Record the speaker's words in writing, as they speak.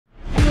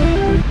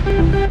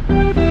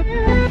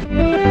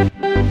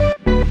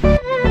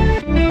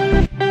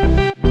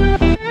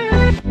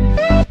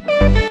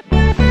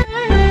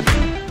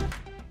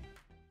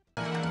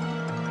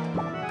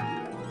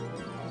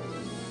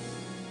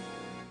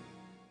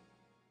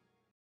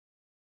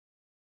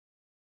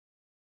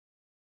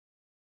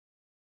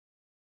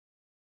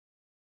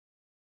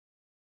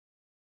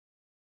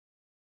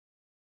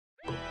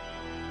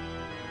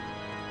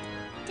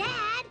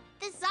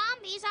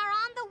zombies are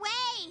on the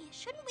way.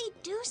 Shouldn't we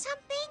do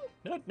something?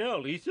 Not now,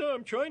 Lisa.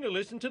 I'm trying to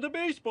listen to the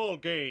baseball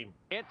game.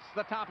 It's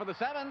the top of the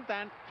seventh,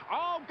 and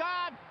oh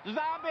God,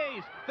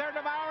 zombies! They're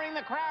devouring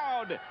the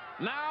crowd.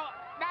 Now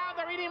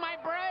they're eating my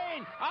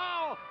brain.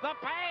 Oh, the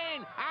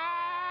pain!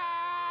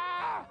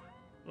 Ah!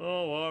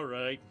 Oh, all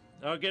right.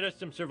 I'll get us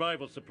some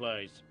survival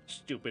supplies.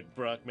 Stupid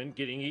Brockman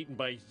getting eaten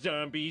by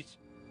zombies.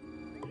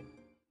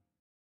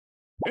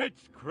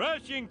 It's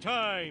crashing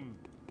time!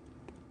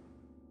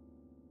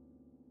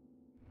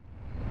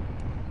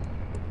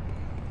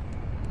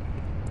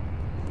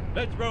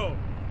 Let's roll.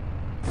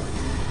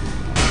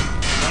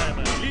 I'm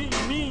a lean,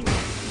 mean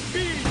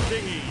speed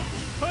thingy.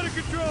 Out of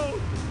control.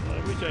 I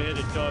wish I had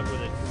a dog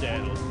with a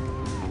saddle.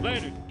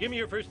 Landers, give me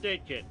your first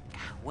aid kit.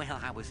 Well,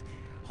 I was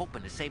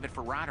hoping to save it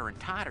for Rodder and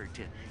Totter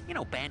to,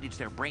 bandage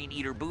their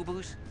brain-eater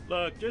boo-boos.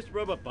 Look, just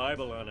rub a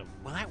Bible on them.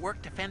 Will that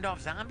work to fend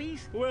off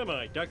zombies? Who am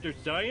I, Dr.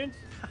 Science?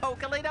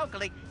 Oakley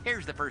dokley.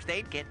 Here's the first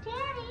aid kit.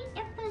 Daddy,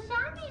 if the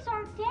zombies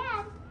are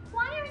dead,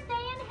 why aren't they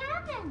in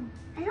heaven?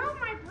 I hope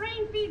my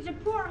brain feeds a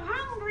poor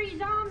hungry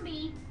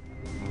zombie.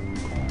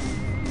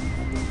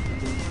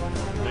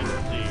 Let's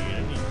see, I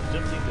need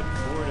something to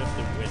board up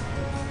the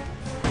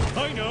window.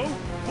 I know!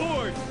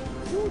 Board!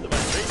 Ooh, the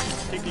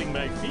vibration's tickling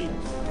my feet.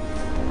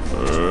 I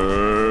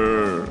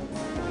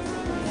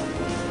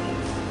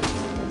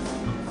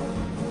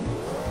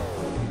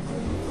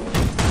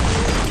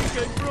think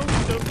I broke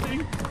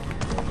something.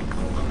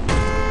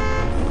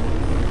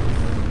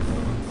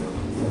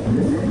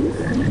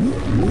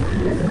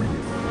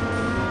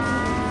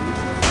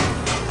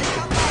 Hey,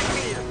 come back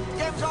here.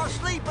 Devs are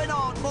sleeping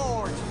on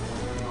board.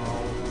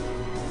 Oh,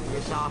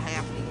 guess I'll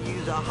have to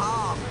use a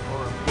hog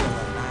for a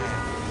pillow now.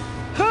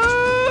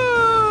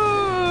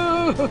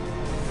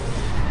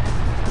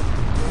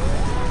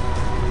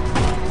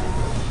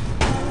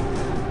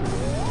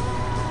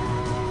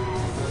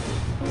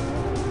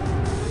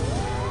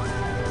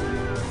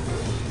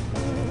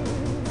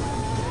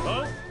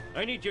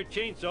 I need your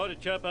chainsaw to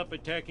chop up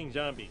attacking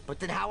zombies. But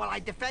then how will I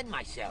defend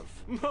myself?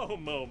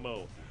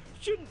 Mo.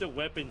 Shouldn't the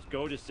weapons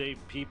go to save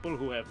people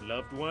who have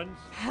loved ones?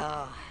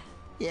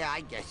 Yeah,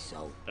 I guess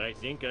so. I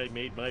think I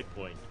made my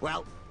point.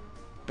 Well,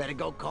 better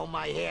go comb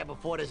my hair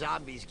before the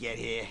zombies get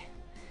here.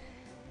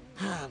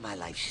 My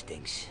life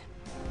stinks.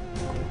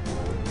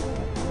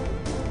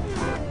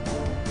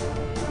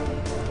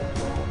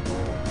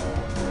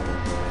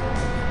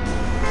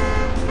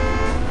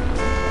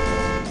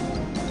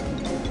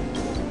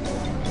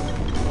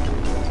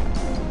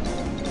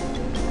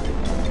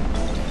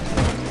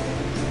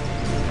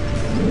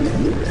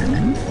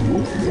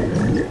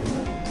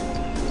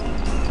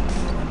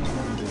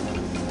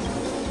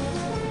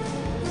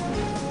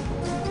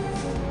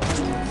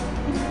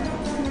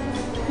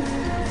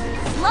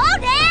 Slow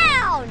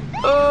down!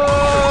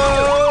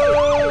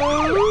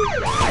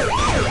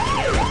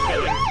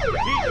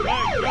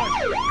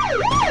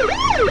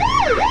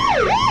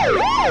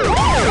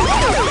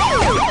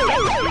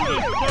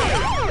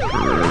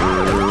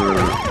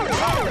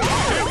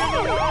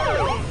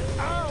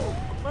 Ow!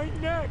 My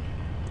neck!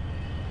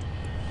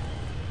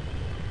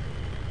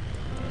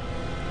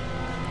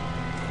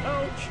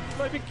 Ouch!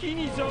 My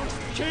bikini zone's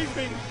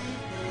chafing!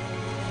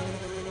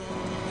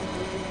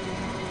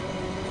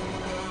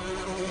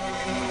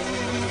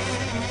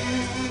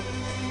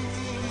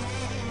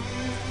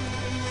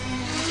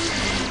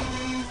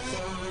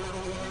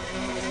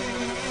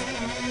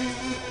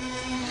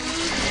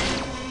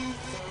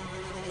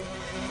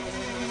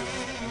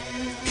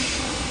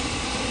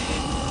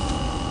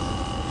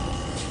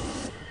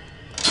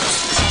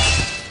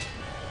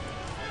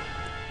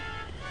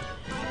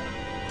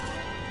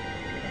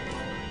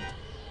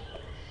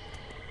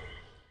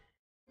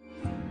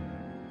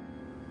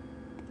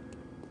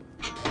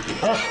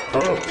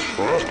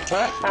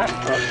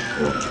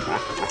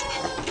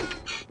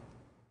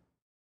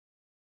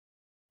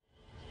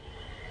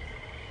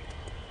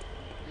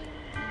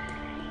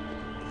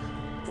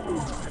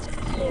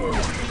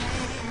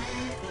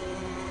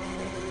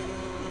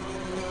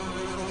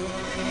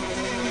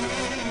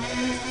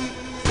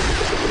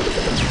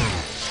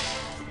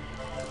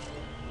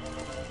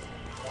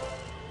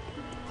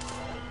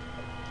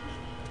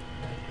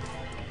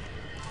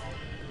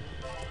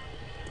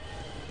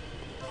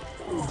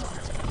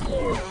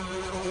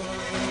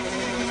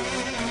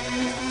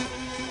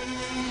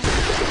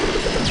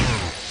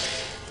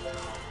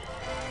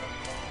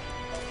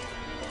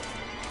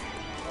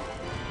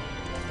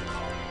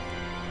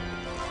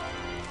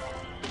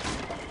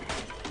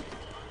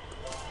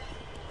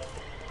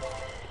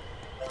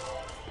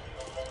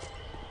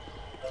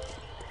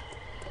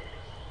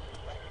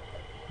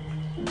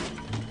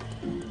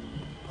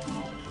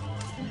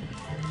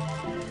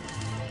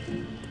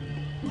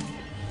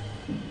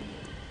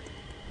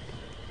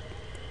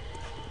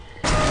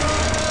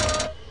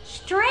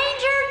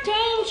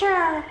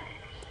 Danger!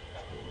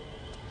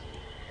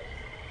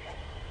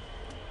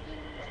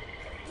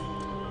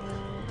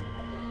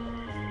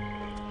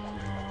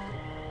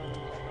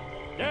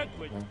 That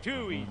was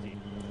too easy.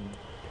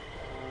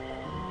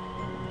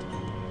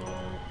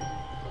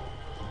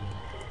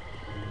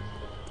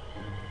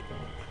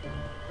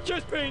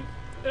 Chest pain!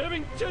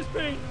 Having chest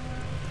pain!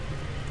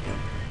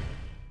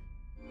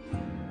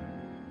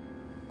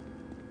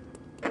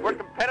 Where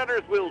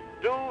competitors will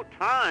do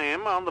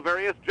time on the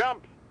various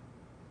jumps.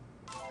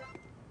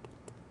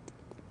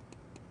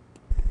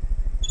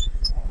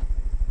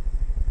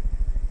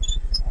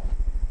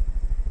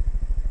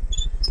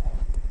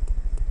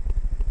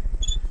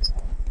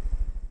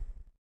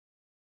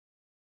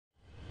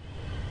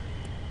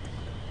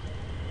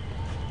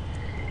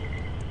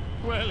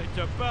 Well, it's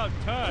about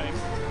time.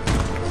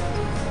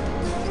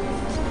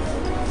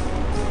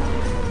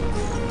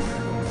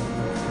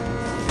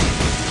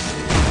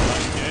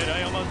 I'm dead.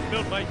 I almost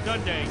spilled my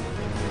sundae.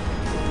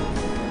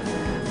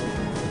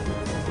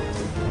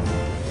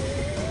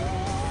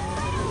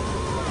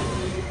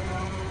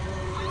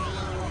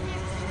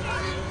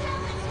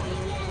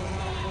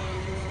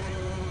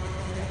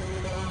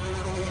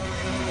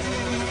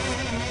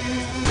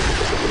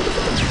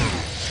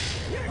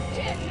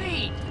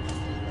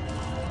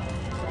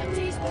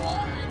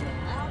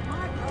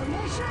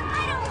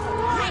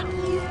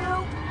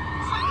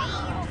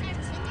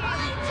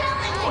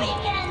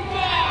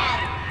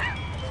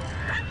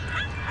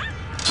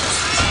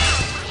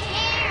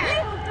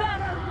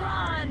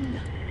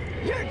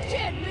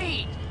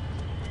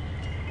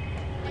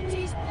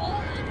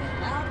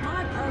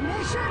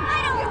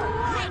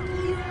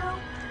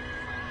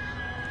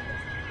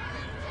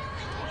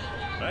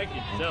 I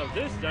can sell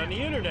this on the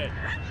internet. Ow,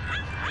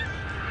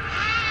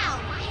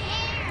 my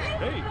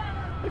hair! Hey,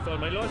 I found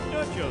my lost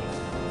nachos.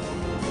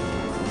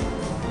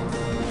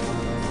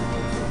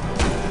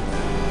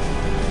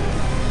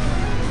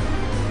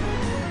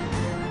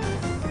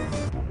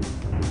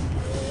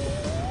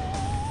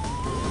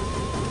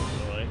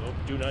 Oh, I hope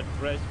do not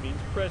press means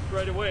press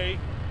right away.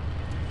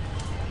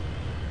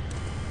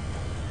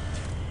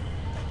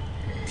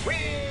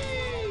 Whee!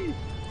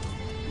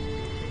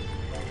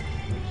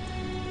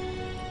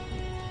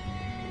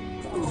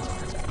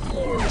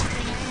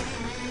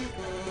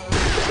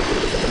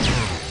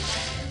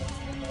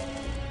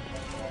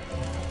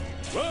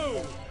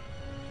 Whoa!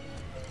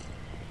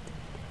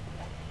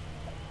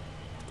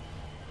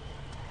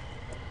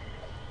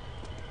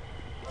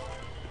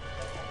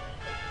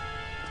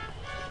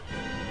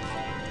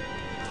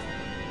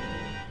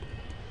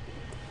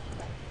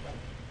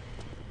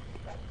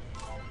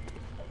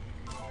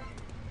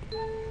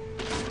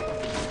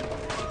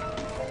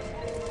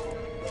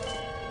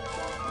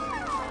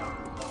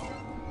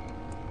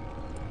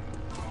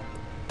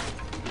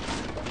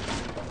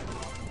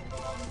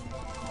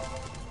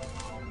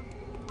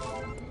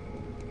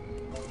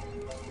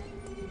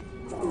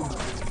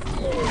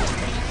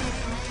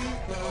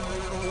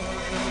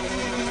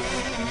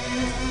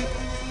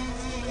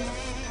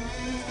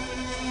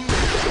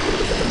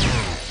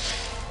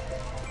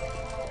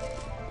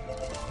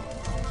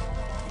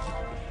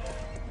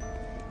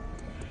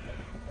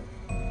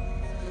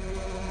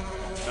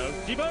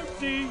 Bouncy,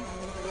 bouncy!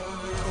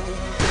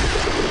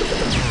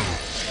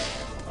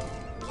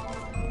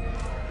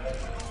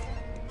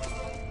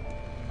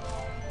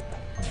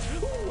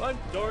 Ooh, I'm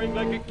soaring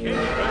like a candy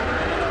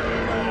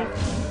bar.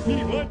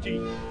 Eat lunchy.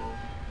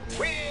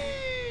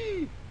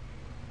 Whee!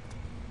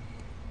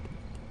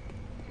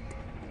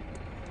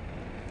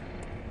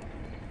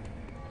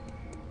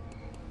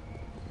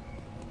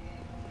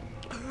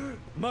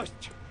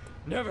 Must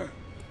never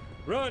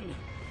run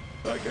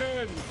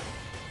again.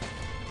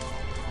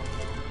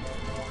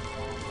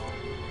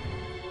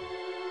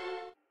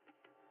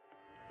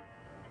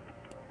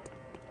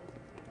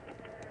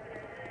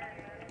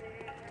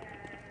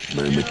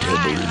 My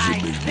metabolism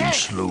has been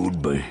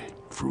slowed by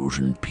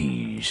frozen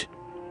peas.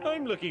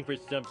 I'm looking for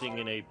something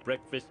in a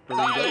breakfast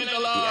burrito. Silent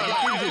alarm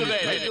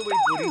activated.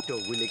 Microwave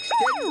burrito will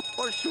extend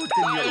or shorten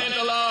your Silent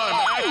alarm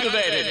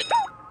activated.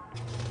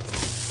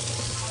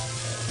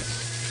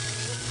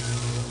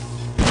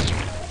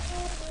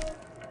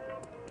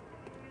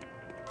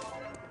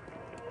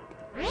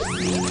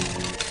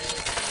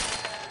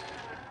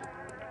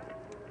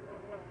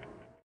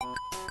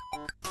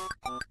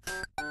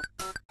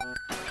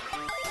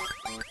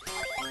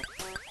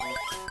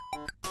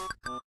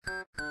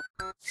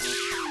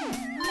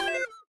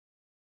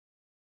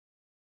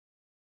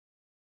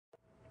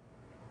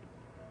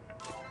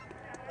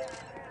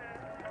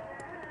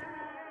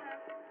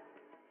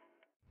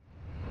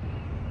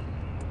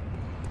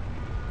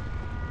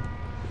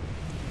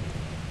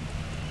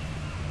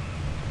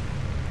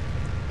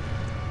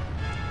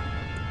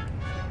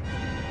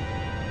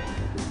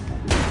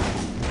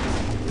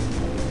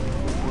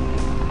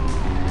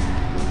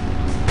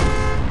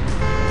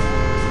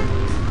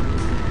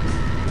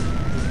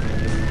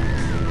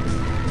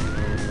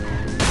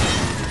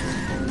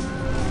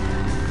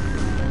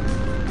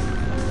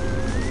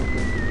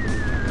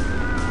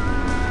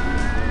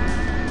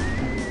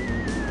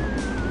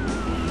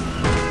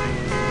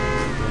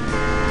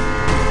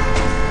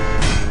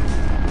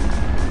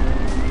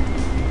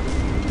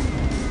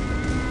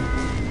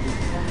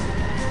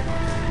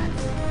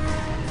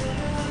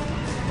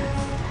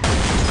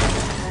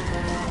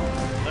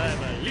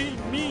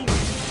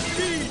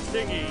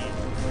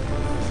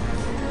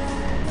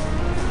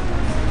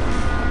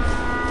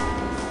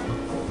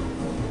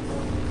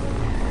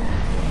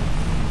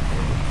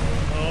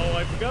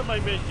 my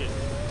mission.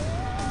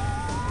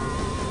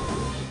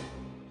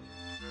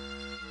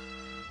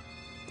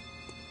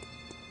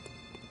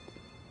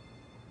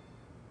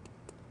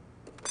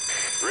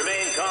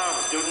 Remain calm,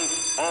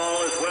 students.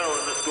 All is well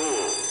in the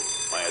school.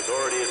 My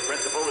authority as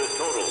principal is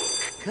total.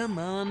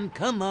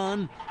 Come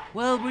on,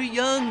 while we're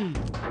young.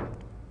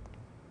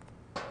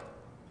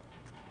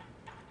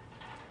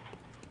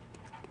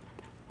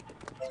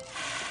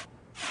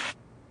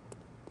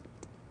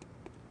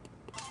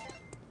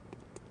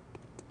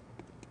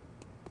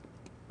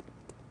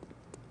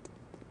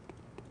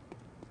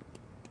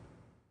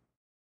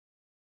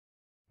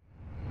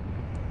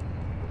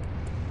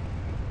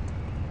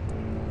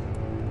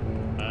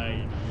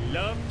 I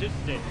love to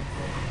sing.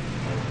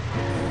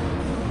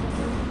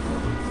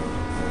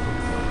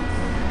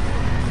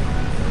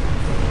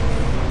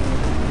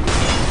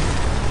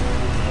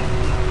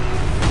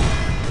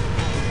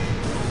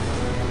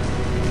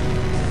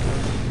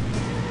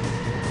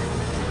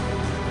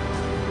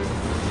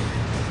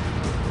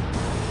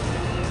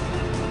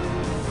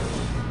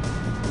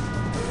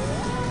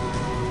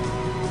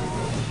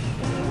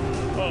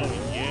 Oh,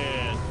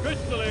 yeah.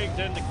 Stretch the legs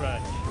and the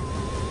crunch.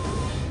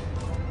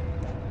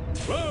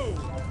 Whoa!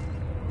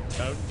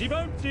 Bouncy,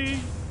 bouncy!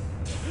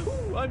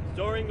 Ooh, I'm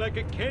soaring like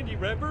a candy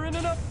wrapper in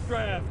an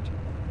updraft.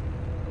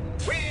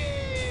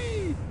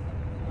 Whee!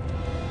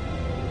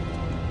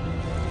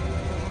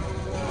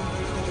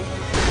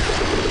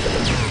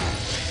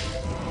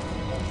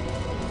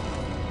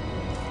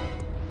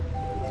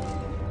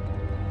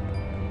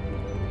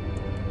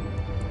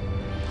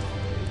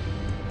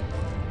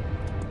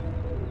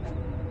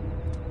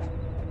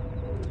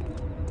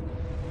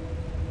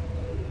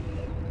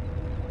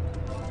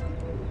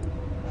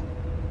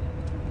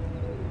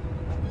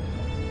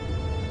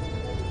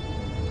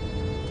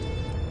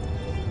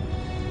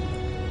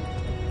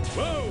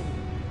 Whoa!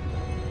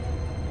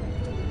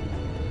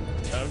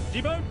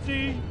 Bouncy,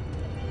 bouncy!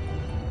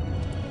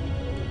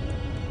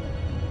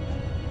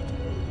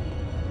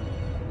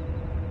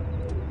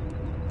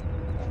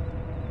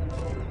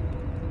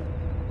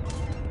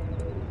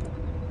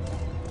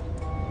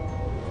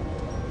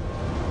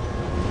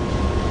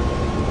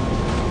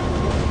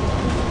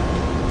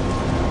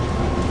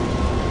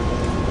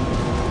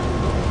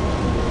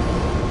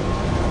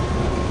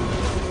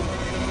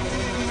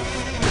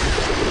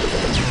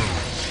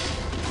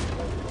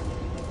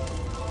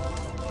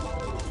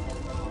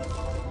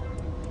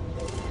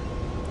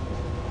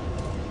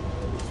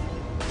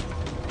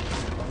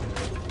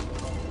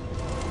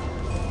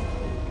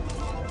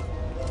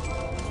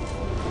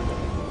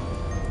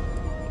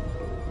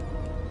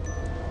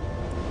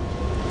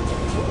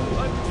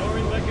 I'm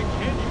soaring like a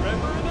candy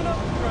wrapper in an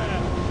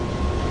updraft.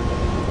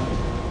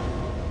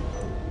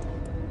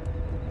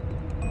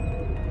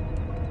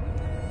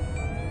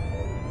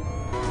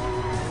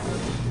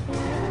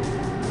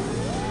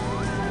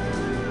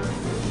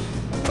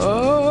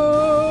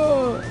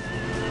 Oh!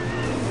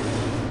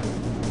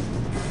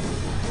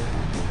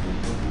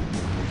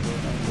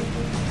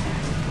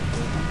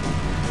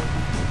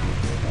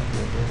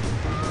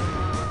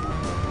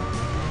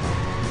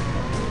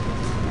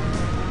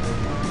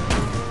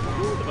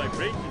 Ooh, the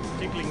vibration's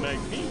tickling my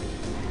feet.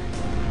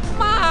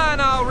 Come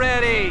on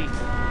already!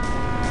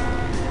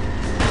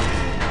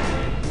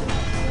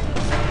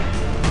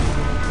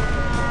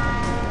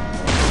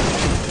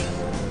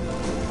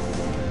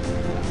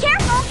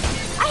 Careful!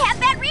 I have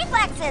bad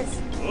reflexes.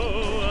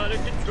 Oh, out of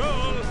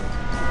control.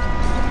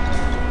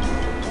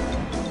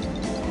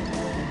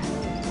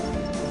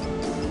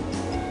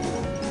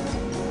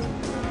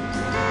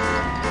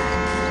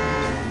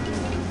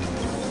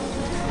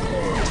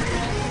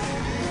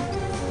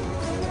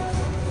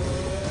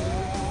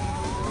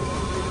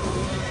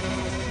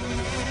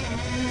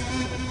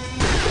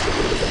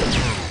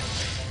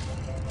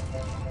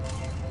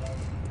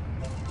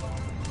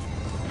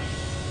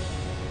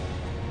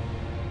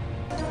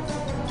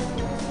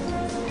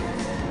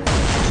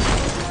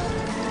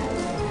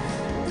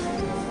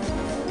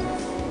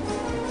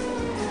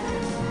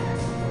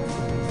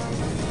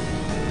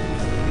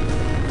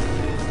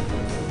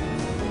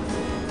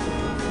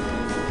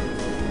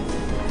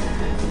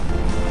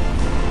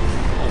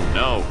 Oh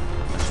no,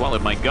 I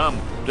swallowed my gum.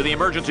 To the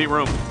emergency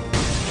room.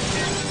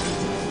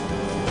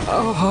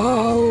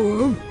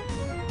 Oh!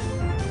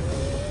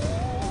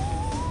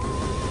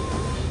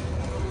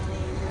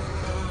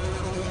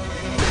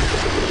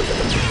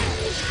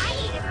 I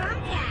need a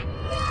thumbtack.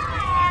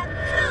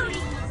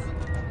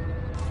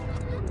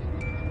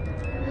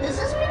 Is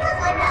this because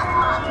I'm not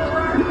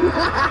popular?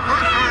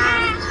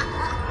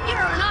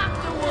 You're an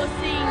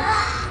octopusy.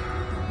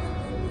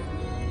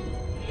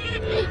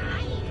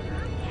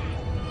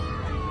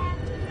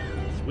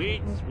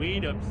 Sweet,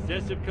 sweet,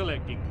 obsessive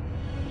collecting.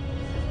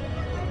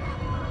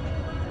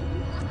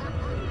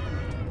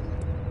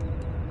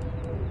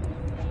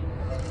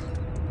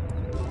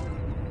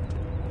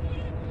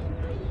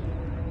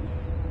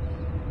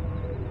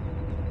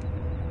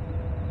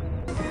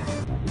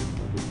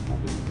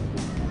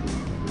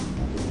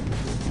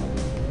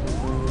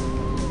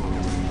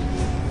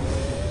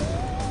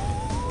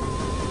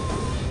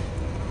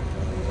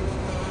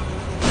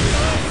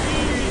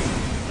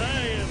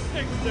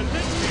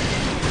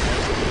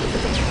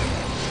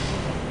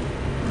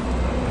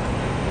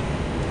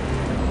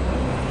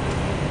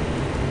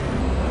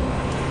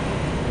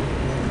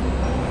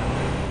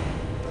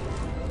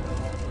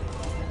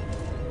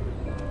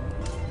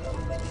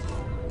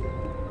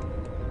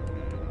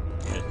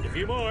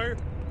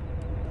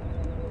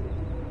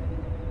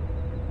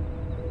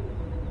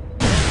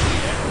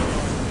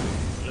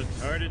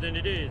 harder than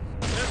it is.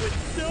 That was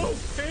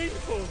so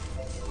painful.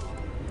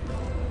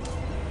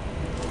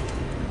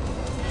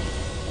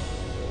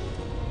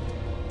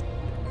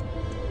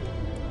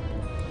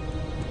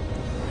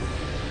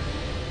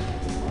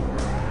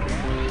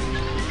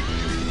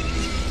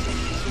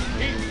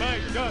 Eat my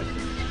dust.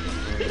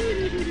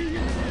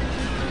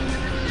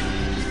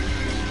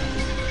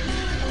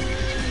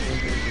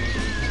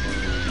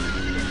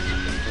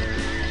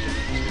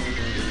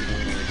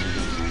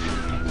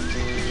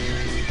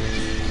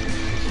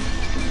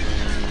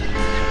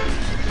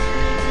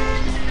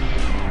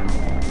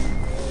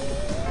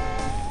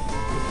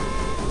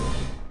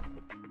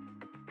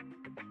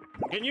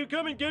 Can you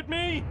come and get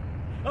me?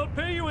 I'll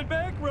pay you in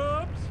back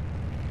rubs.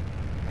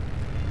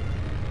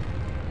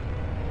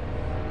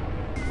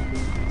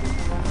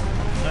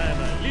 I'm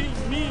a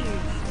lean, mean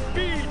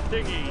speed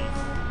thingy.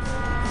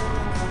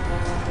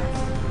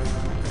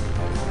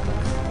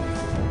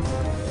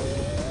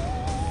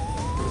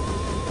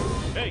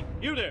 Hey,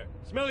 you there,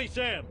 Smelly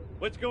Sam.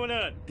 What's going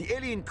on? The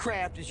alien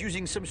craft is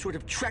using some sort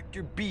of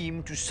tractor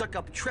beam to suck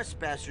up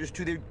trespassers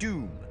to their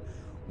doom.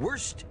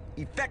 Worst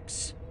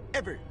effects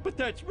ever. But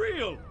that's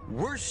real.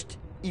 Worst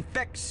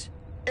effects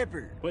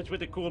ever. What's with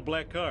the cool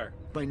black car?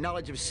 My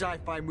knowledge of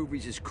sci-fi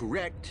movies is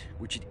correct,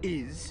 which it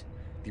is.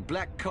 The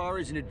black car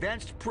is an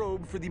advanced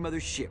probe for the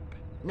mothership.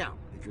 Now,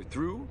 if you're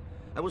through,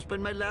 I will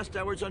spend my last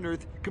hours on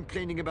Earth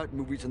complaining about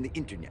movies on the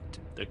internet.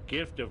 The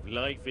gift of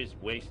life is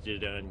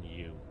wasted on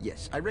you.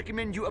 Yes, I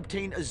recommend you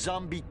obtain a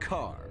zombie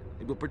car.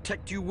 It will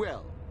protect you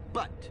well,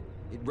 but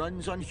it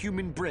runs on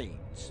human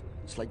brains.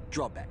 Slight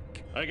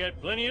drawback. I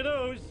got plenty of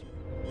those.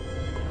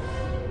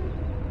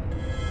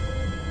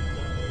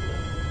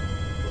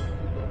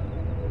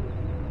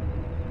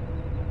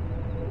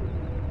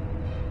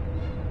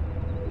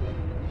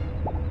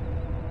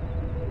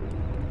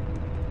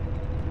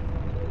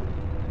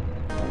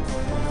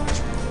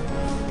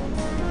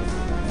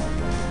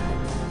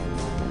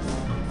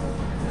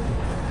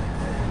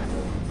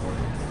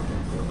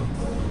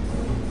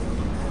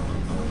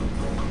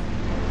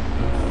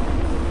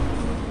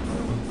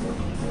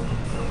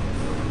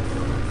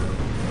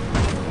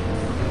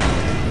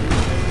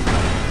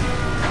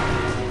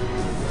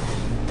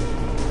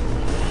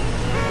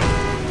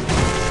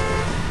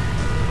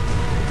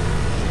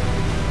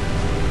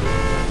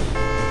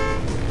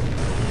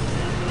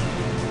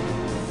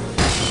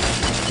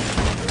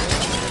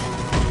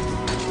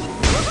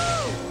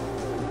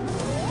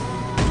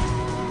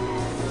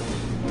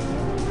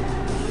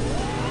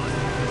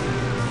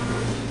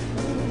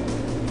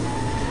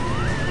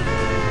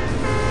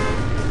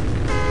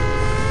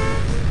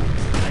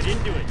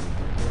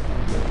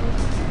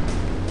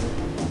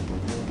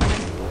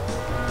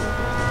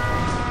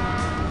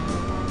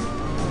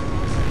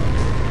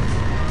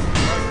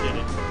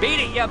 Beat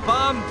it, you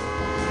bum!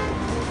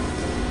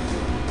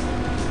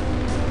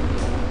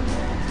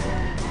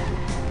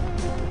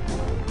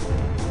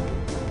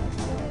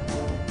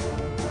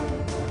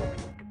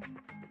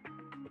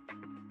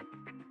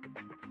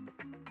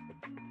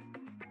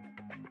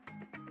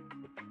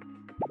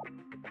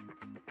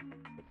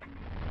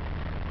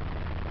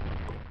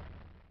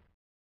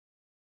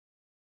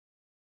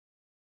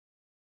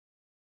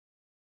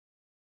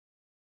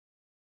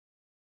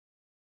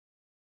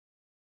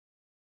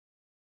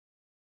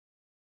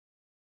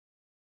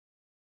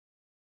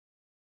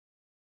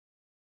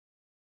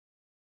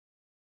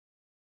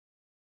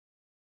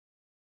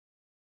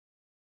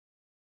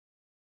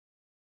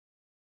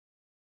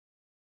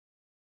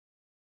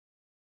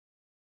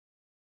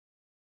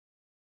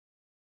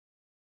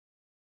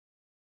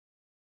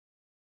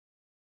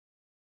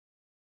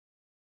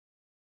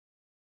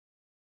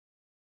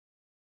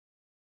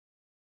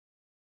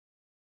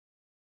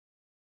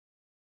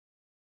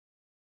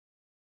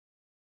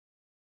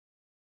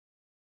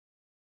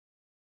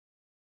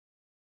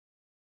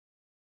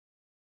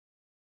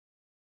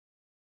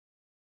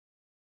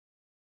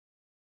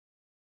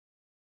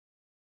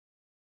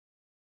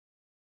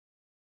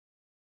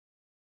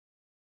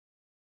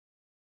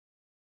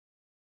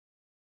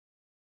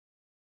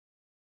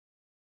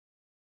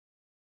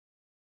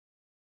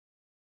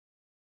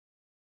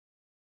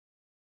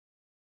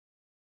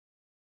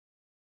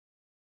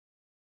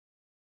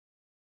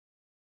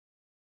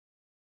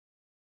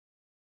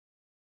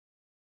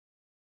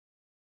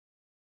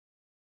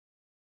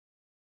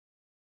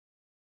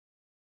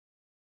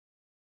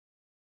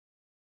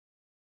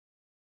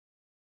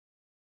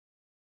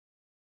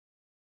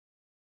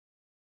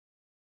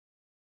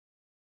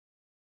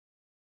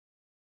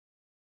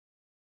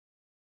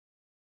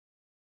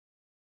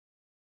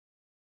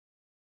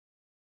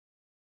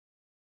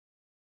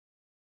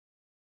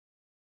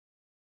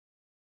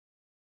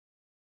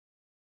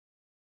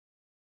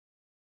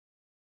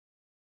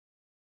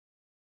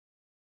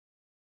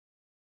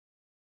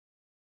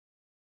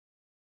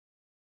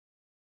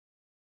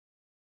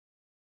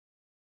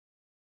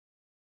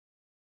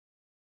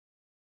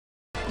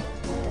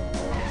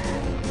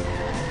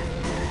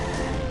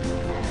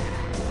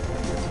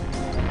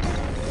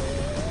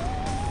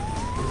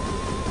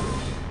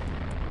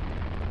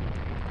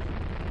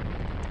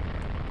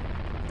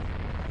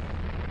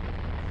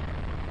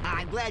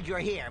 I'm glad you're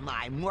here,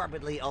 my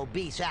morbidly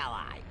obese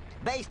ally.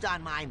 Based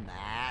on my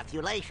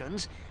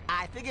mathulations,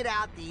 I figured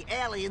out the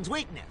alien's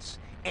weakness.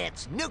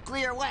 It's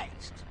nuclear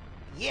waste.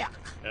 Yuck.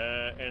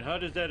 And how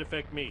does that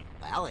affect me?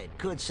 Well, it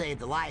could save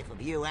the life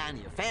of you and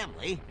your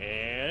family.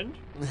 And?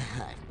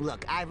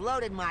 Look, I've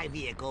loaded my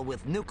vehicle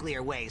with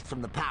nuclear waste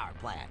from the power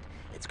plant.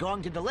 It's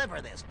going to deliver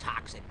this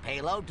toxic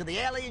payload to the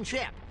alien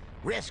ship,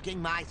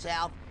 risking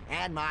myself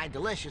and my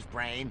delicious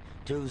brain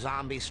to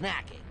zombie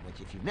snacking,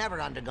 which if you've never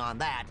undergone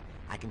that,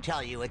 I can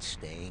tell you it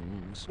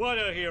stings. What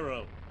a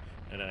hero.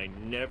 And I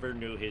never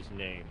knew his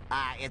name.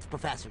 It's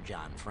Professor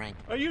John, Frank.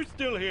 Are you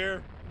still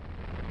here?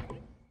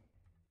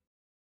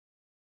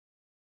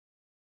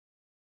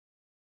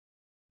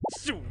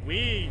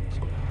 Sweet!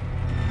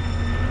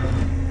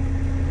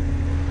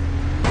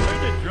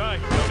 Where's the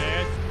drive,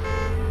 dumbass?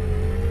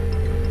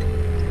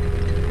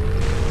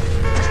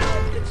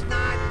 Help! It's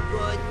not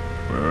good.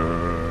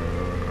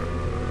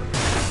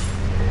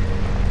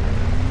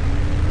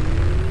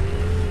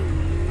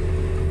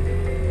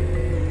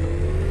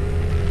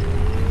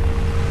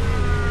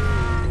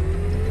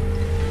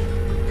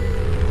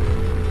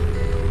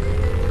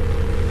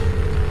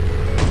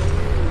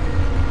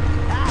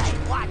 Hey,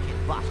 watch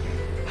it, Buster.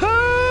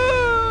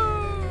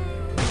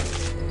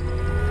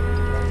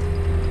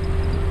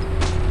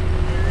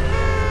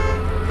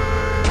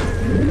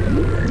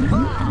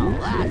 Oh,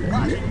 that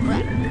was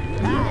incredible.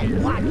 Hey,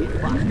 watch it,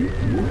 Buster.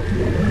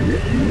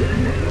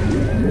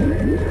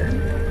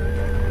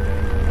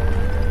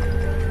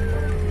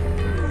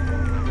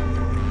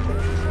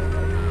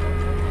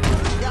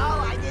 No,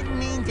 I didn't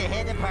mean to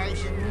hit a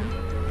person.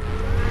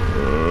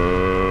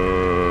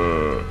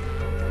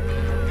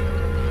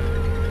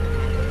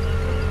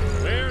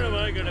 Where am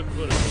I gonna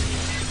put him?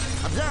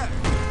 Observe.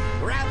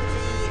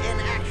 Gravity in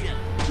action.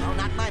 Oh,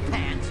 not my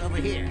pants. Over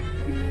here.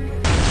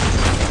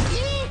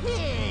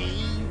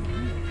 Yee-hee.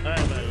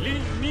 I'm a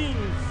lean, mean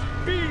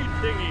speed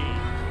thingy.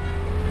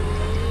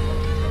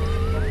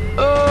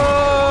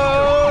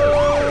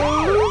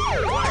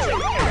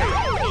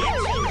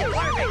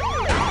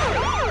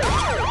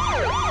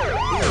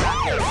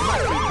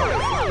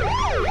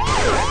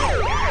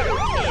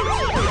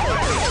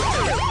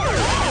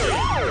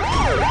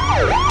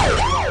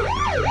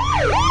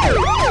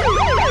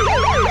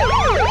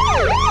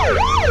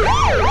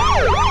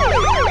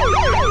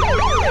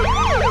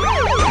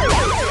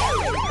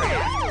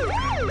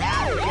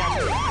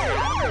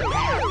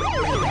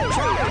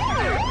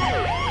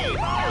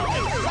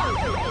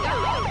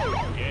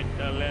 Get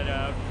the lead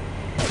out.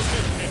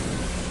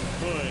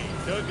 Boy,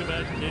 talk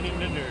about thinning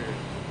the nerve.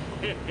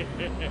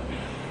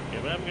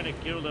 If I'm gonna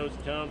kill those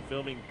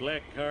town-filming,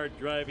 black car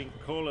driving,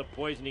 cola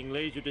poisoning,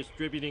 laser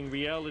distributing,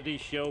 reality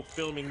show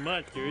filming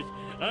monsters,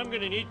 I'm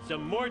gonna need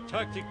some more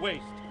toxic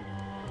waste.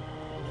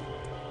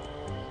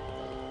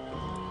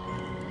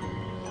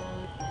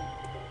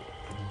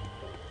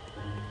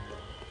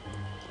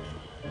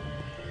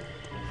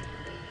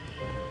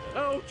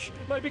 Ouch!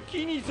 My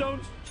bikini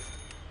zone's...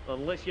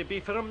 Unless you be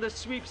from the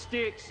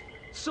sweepstakes.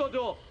 Sod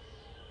off!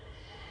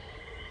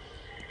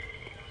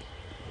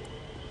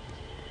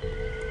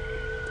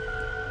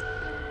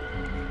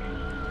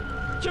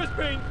 Chest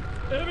pain!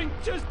 Having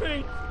chest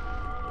pain!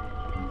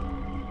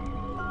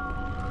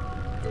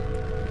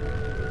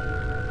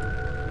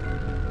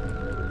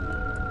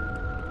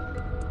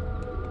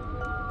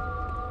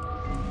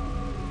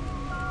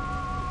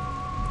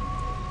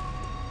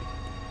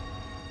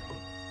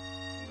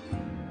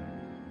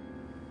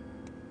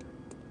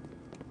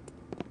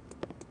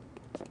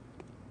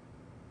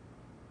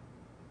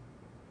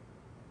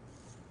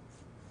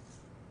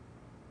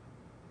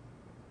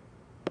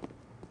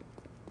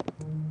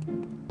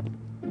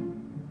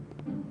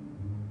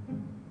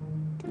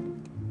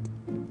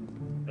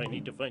 I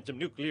need to find some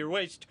nuclear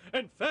waste,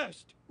 and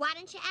fast! Why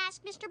don't you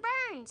ask Mr.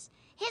 Burns?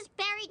 His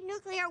buried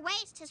nuclear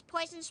waste has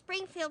poisoned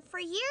Springfield for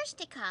years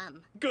to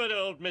come. Good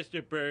old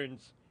Mr.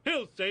 Burns.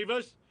 He'll save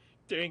us.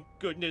 Thank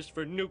goodness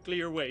for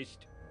nuclear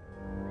waste.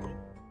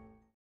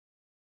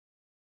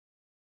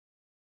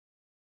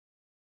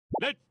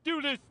 Let's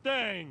do this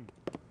thing!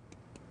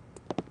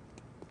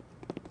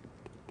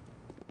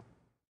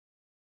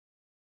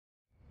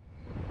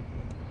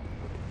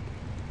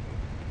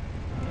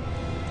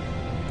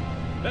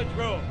 Let's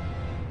roll.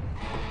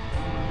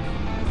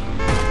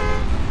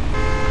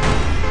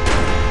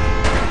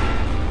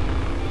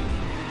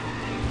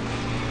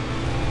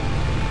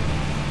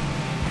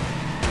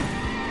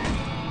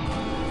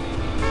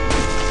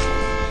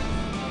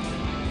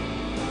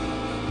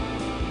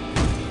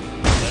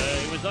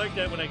 It was like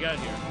that when I got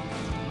here.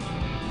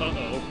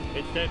 Uh-oh,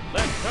 it's that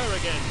black car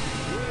again.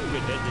 Ooh,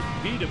 it has the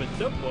speed of a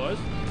sub-boss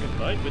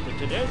combined with the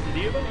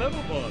tenacity of a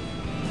level boss.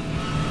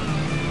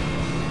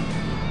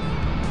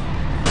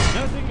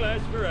 Nothing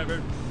lasts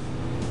forever.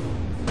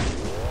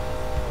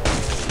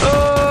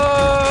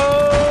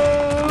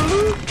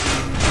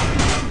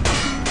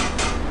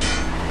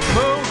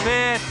 Move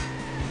it!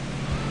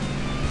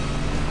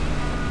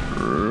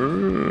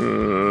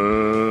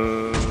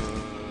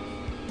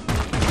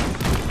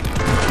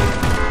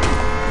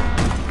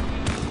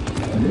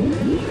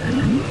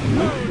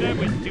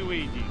 that was too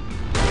easy.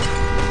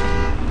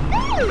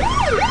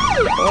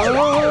 Oh,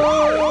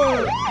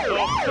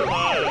 come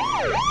on.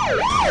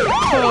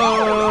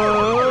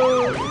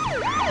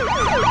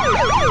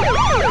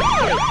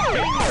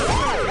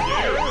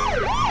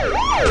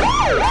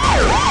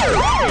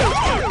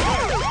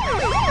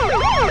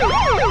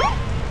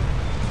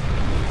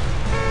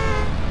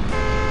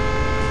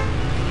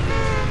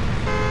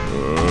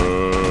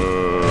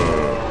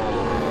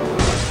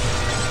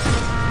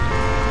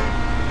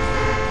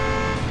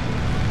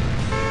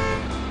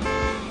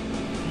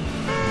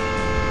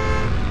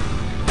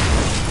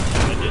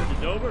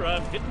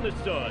 I'm hitting the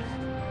sauce.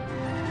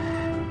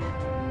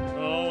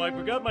 Oh, I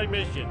forgot my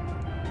mission.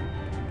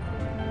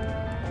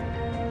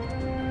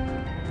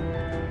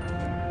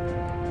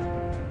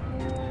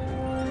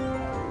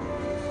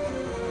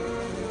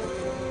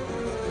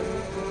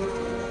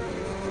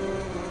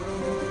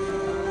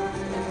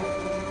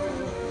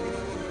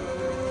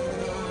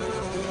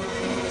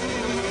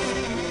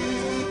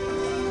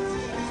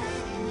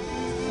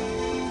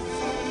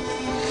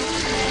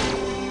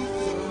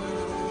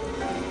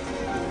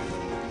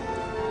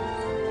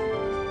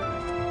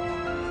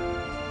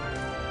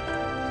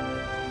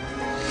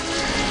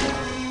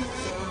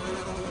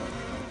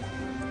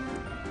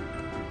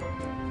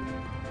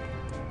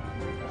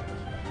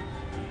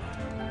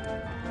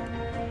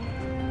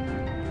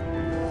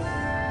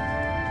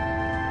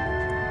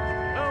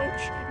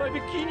 My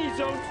bikini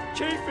zone's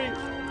chafing.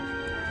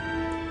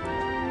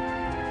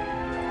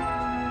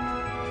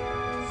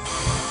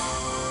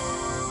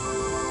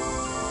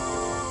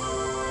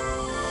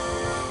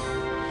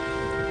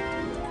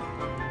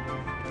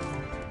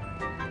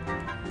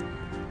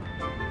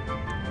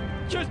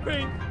 Chest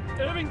pain!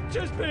 Having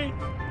chest pain!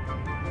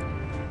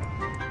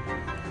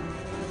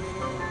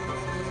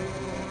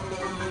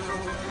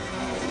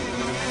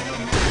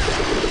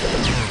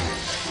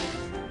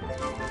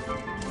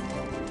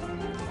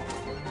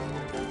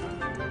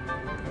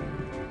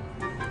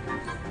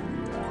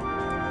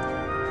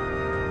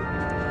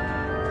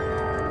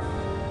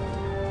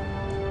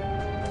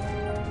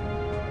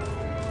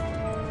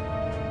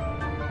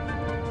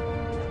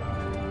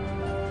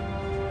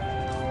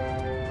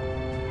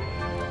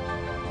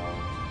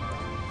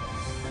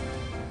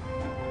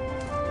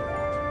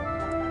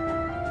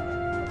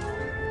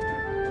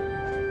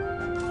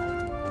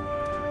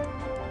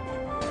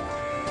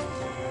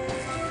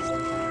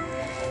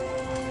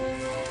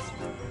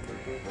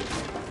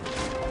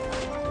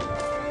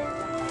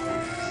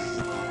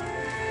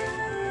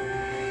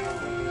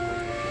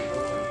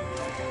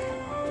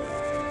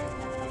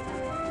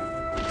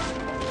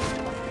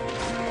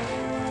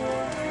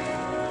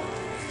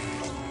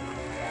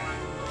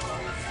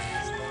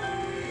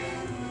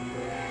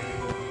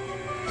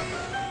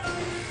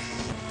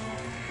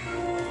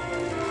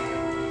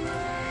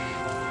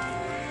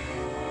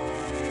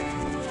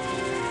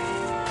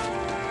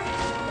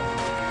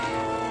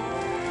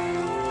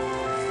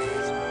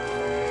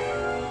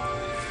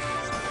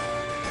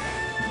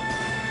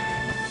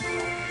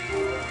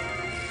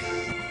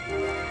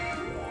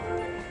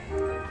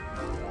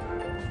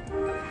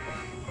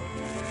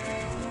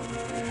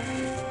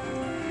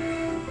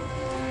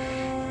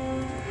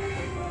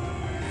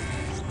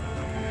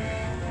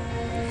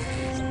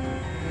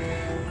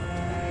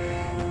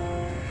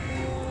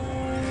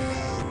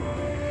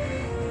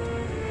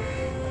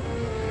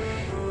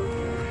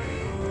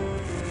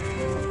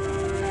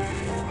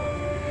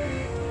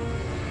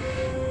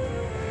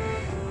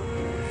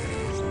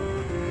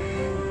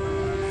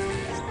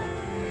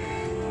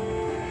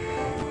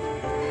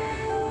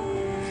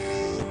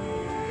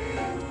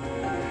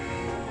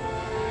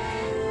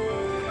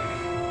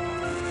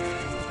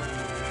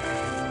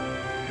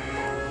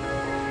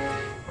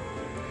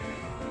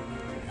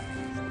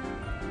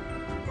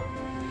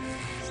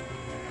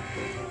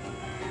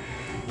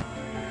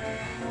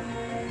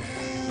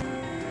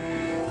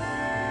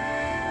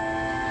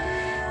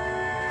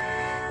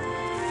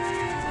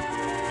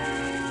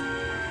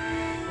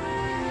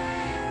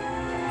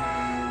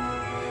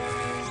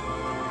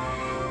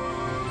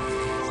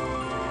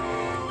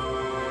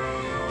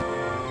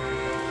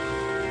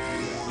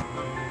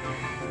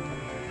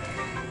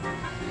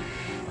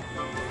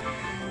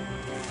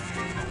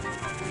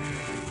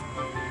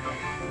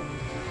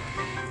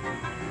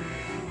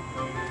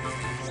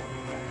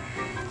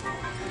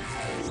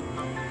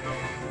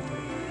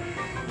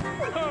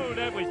 Oh,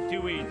 that was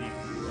too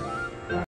easy.